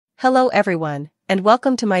Hello everyone, and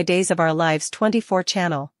welcome to my Days of Our Lives 24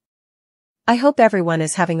 channel. I hope everyone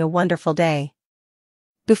is having a wonderful day.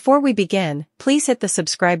 Before we begin, please hit the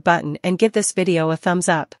subscribe button and give this video a thumbs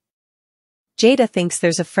up. Jada thinks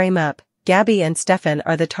there's a frame-up, Gabby and Stefan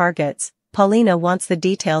are the targets, Paulina wants the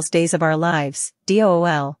details. Days of Our Lives,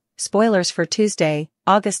 DOOL, spoilers for Tuesday,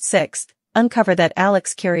 August 6th, uncover that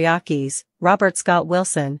Alex Kyriakis, Robert Scott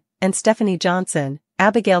Wilson, and Stephanie Johnson,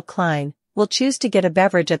 Abigail Klein, will choose to get a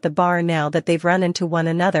beverage at the bar now that they've run into one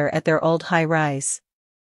another at their old high-rise.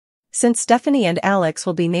 Since Stephanie and Alex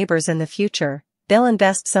will be neighbors in the future, they'll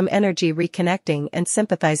invest some energy reconnecting and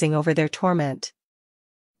sympathizing over their torment.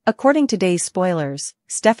 According to Days spoilers,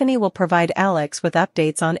 Stephanie will provide Alex with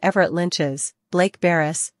updates on Everett Lynch's, Blake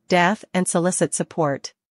Barris, death and solicit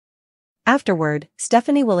support. Afterward,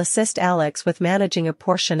 Stephanie will assist Alex with managing a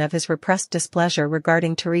portion of his repressed displeasure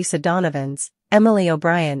regarding Teresa Donovan's, Emily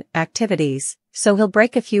O'Brien, activities, so he'll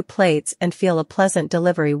break a few plates and feel a pleasant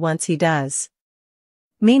delivery once he does.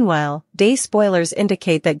 Meanwhile, Days spoilers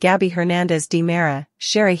indicate that Gabby Hernandez de Mera,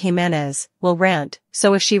 Sherry Jimenez, will rant,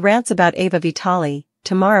 so if she rants about Ava Vitale,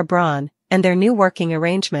 Tamara Braun, and their new working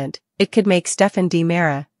arrangement, it could make Stefan de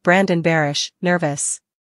Mera, Brandon Barish, nervous.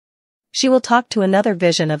 She will talk to another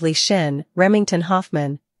vision of Lee Shin, Remington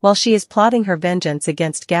Hoffman, while she is plotting her vengeance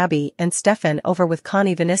against Gabby and Stefan over with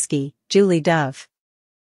Connie Viniski, Julie Dove.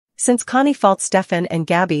 Since Connie faults Stefan and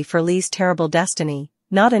Gabby for Lee's terrible destiny,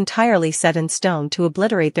 not entirely set in stone to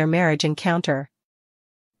obliterate their marriage encounter.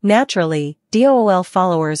 Naturally, DOOL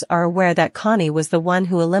followers are aware that Connie was the one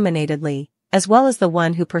who eliminated Lee, as well as the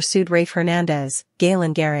one who pursued Rafe Hernandez,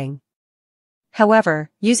 Galen Gehring. However,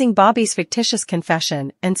 using Bobby's fictitious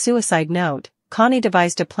confession and suicide note, Connie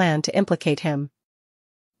devised a plan to implicate him.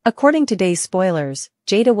 According to Days spoilers,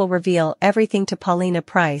 Jada will reveal everything to Paulina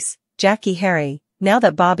Price, Jackie Harry, now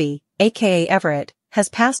that Bobby, aka Everett, has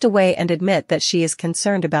passed away and admit that she is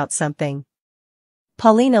concerned about something.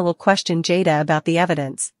 Paulina will question Jada about the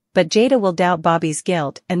evidence, but Jada will doubt Bobby's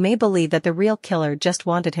guilt and may believe that the real killer just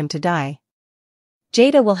wanted him to die.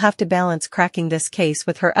 Jada will have to balance cracking this case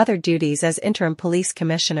with her other duties as interim police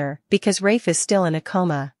commissioner because Rafe is still in a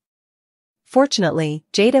coma. Fortunately,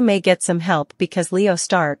 Jada may get some help because Leo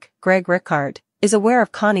Stark, Greg Ricart, is aware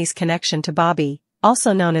of Connie's connection to Bobby,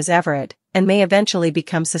 also known as Everett, and may eventually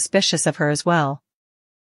become suspicious of her as well.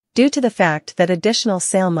 Due to the fact that additional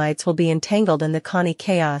Salemites will be entangled in the Connie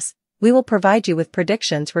chaos, we will provide you with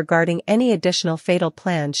predictions regarding any additional fatal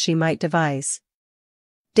plans she might devise.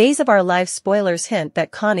 Days of Our Lives spoilers hint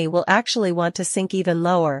that Connie will actually want to sink even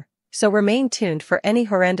lower, so remain tuned for any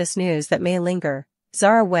horrendous news that may linger.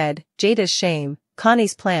 Zara wed, Jada's shame,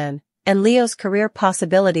 Connie's plan, and Leo's career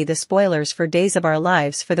possibility. The spoilers for Days of Our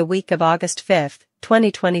Lives for the week of August 5th,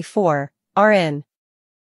 2024, are in.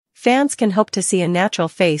 Fans can hope to see a natural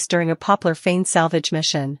face during a Poplar Fane salvage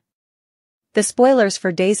mission. The spoilers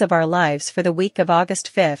for Days of Our Lives for the week of August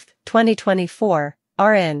 5th, 2024,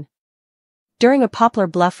 are in. During a Poplar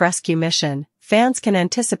Bluff rescue mission, fans can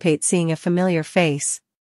anticipate seeing a familiar face.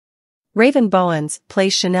 Raven Bowens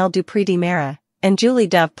plays Chanel Dupree de Mera, and Julie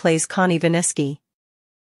Dove plays Connie Viniski.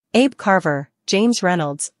 Abe Carver, James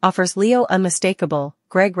Reynolds, offers Leo unmistakable,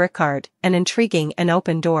 Greg Ricart, an intriguing and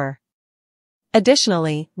open door.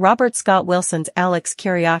 Additionally, Robert Scott Wilson's Alex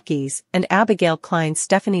Kyriakis and Abigail Klein's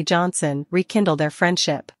Stephanie Johnson rekindle their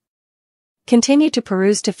friendship. Continue to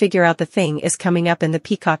peruse to figure out the thing is coming up in the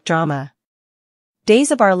Peacock drama.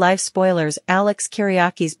 Days of Our Lives spoilers Alex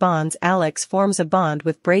Kyriakis bonds. Alex forms a bond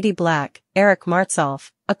with Brady Black, Eric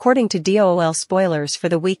Martsolf, according to DOOL spoilers for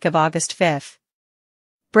the week of August 5th.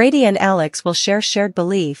 Brady and Alex will share shared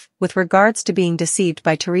belief with regards to being deceived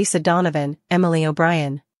by Teresa Donovan, Emily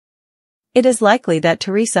O'Brien. It is likely that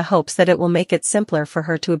Teresa hopes that it will make it simpler for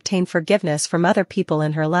her to obtain forgiveness from other people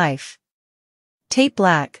in her life. Tate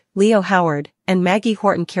Black, Leo Howard, and Maggie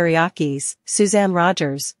Horton Kyriakis, Suzanne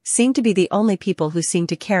Rogers, seem to be the only people who seem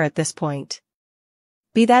to care at this point.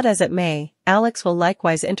 Be that as it may, Alex will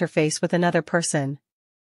likewise interface with another person.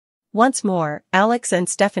 Once more, Alex and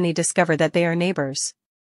Stephanie discover that they are neighbors.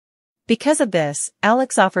 Because of this,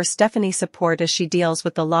 Alex offers Stephanie support as she deals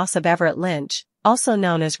with the loss of Everett Lynch, also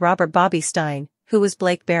known as Robert Bobby Stein, who was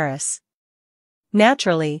Blake Barris.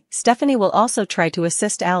 Naturally, Stephanie will also try to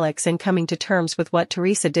assist Alex in coming to terms with what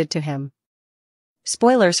Teresa did to him.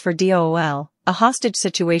 Spoilers for DOOL, a hostage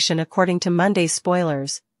situation. According to Monday's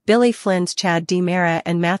spoilers, Billy Flynn's Chad de Mera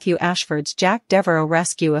and Matthew Ashford's Jack Devereaux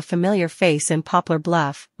rescue a familiar face in Poplar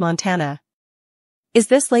Bluff, Montana. Is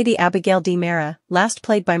this Lady Abigail de Mera, last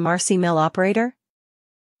played by Marcy Mill Operator?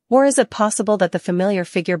 Or is it possible that the familiar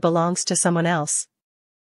figure belongs to someone else?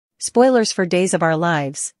 Spoilers for Days of Our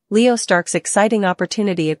Lives, Leo Stark's exciting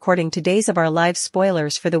opportunity. According to Days of Our Lives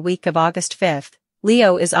spoilers for the week of August 5th,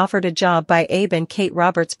 Leo is offered a job by Abe and Kate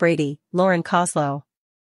Roberts Brady, Lauren Koslow.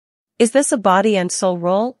 Is this a body and soul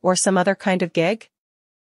role or some other kind of gig?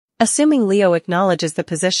 Assuming Leo acknowledges the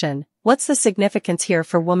position, what's the significance here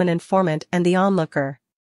for Woman Informant and the onlooker?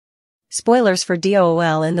 Spoilers for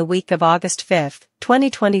DOOL in the week of August 5th,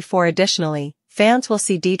 2024. Additionally, fans will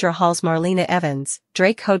see Deidre Hall's Marlena Evans,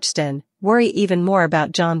 Drake Hodgson, worry even more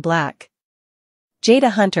about John Black.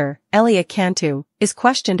 Jada Hunter, Elia Cantu, is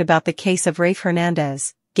questioned about the case of Rafe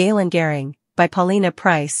Hernandez, Galen Gehring, by Paulina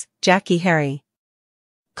Price, Jackie Harry.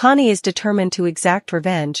 Connie is determined to exact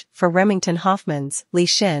revenge for Remington Hoffman's Lee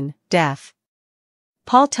Shin death.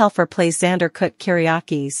 Paul Telfer plays Xander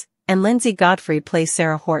Kut-Kiriakis, and Lindsay Godfrey plays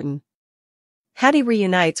Sarah Horton. Hattie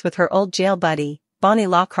reunites with her old jail buddy, Bonnie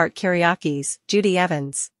Lockhart-Kiriakis, Judy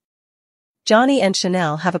Evans. Johnny and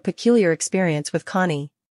Chanel have a peculiar experience with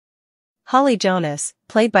Connie. Holly Jonas,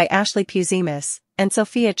 played by Ashley Puzimis, and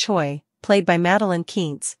Sophia Choi, played by Madeline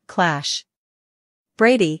Keentz, clash.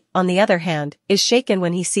 Brady, on the other hand, is shaken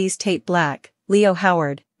when he sees Tate Black, Leo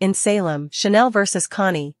Howard, in Salem. Chanel vs.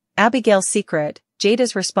 Connie, Abigail's Secret,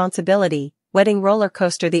 Jada's Responsibility, Wedding Roller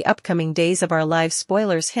Coaster. The upcoming Days of Our Lives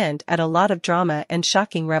spoilers hint at a lot of drama and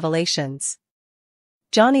shocking revelations.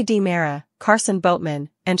 Johnny DiMera, Carson Boatman,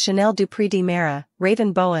 and Chanel Dupree DiMera,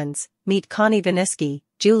 Raven Bowens, meet Connie Viniski,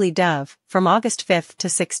 Julie Dove, from August 5th to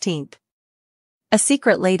 16th. A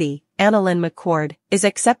secret lady, Annalyn McCord, is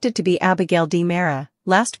accepted to be Abigail DiMera,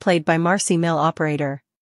 last played by Marcy Mill Operator.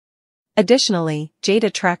 Additionally,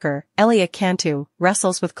 Jada Tracker, Elia Cantu,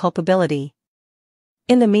 wrestles with culpability.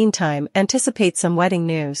 In the meantime, anticipate some wedding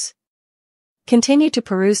news. Continue to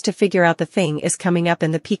peruse to figure out the thing is coming up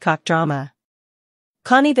in the Peacock drama.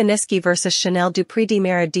 Connie Viniski vs. Chanel Dupree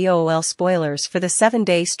DiMera. DOOL spoilers for the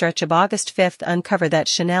 7-day stretch of August 5th uncover that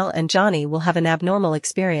Chanel and Johnny will have an abnormal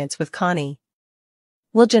experience with Connie.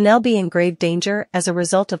 Will Janelle be in grave danger as a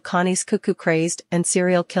result of Connie's cuckoo-crazed and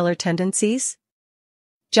serial killer tendencies?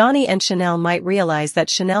 Johnny and Chanel might realize that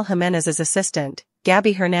Chanel Jimenez's assistant,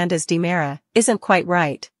 Gabby Hernandez DiMera, isn't quite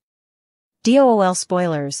right. DOOL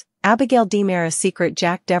spoilers, Abigail DiMera's secret.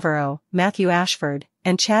 Jack Devereaux, Matthew Ashford,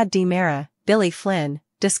 and Chad DiMera, Billy Flynn,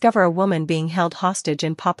 discover a woman being held hostage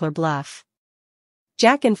in Poplar Bluff.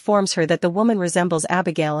 Jack informs her that the woman resembles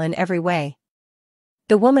Abigail in every way.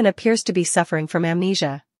 The woman appears to be suffering from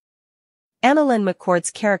amnesia. Annalyn McCord's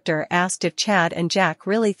character asked if Chad and Jack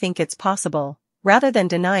really think it's possible, rather than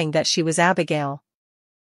denying that she was Abigail.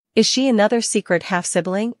 Is she another secret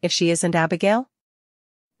half-sibling if she isn't Abigail?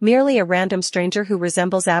 Merely a random stranger who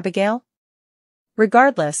resembles Abigail?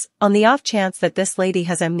 Regardless, on the off chance that this lady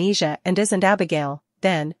has amnesia and isn't Abigail,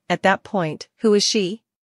 then, at that point, who is she?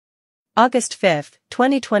 August 5th,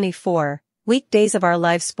 2024, Days of Our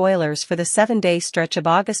Lives spoilers for the 7-day stretch of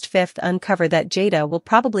August 5th uncover that Jada will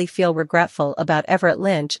probably feel regretful about Everett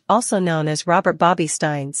Lynch, also known as Robert Bobby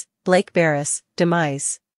Stein's, Blake Barris,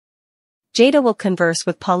 demise. Jada will converse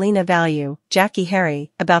with Paulina Value, Jackie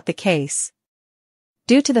Harry, about the case.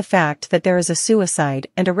 Due to the fact that there is a suicide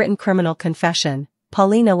and a written criminal confession,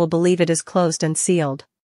 Paulina will believe it is closed and sealed.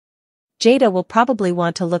 Jada will probably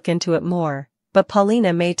want to look into it more, but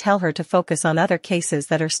Paulina may tell her to focus on other cases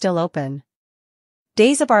that are still open.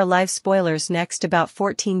 Days of Our Lives spoilers next. About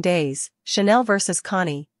 14 days, Chanel vs.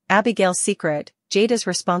 Connie, Abigail's Secret, Jada's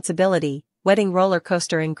Responsibility, Wedding Roller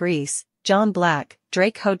Coaster in Greece, John Black,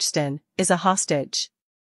 Drake Hodgson, is a hostage.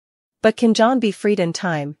 But can John be freed in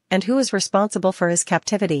time, and who is responsible for his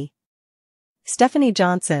captivity? Stephanie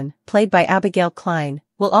Johnson, played by Abigail Klein,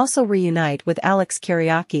 will also reunite with Alex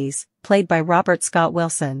Kiriakis, played by Robert Scott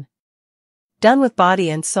Wilson. Done with Body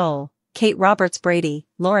and Soul, Kate Roberts Brady,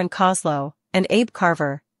 Lauren Koslow, and Abe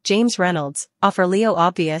Carver, James Reynolds, offer Leo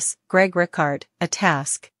Obvious, Greg Ricart, a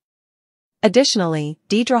task. Additionally,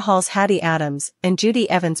 Deidre Hall's Hattie Adams and Judy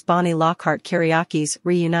Evans' Bonnie Lockhart-Kiriakis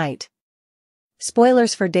reunite.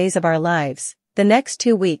 Spoilers for Days of Our Lives. The next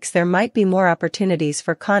 2 weeks there might be more opportunities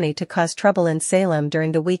for Connie to cause trouble in Salem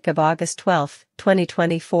during the week of August 12,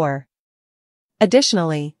 2024.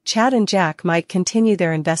 Additionally, Chad and Jack might continue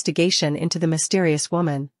their investigation into the mysterious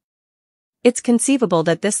woman. It's conceivable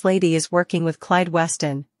that this lady is working with Clyde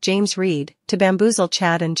Weston, James Reed, to bamboozle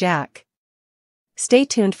Chad and Jack. Stay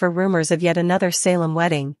tuned for rumors of yet another Salem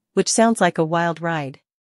wedding, which sounds like a wild ride.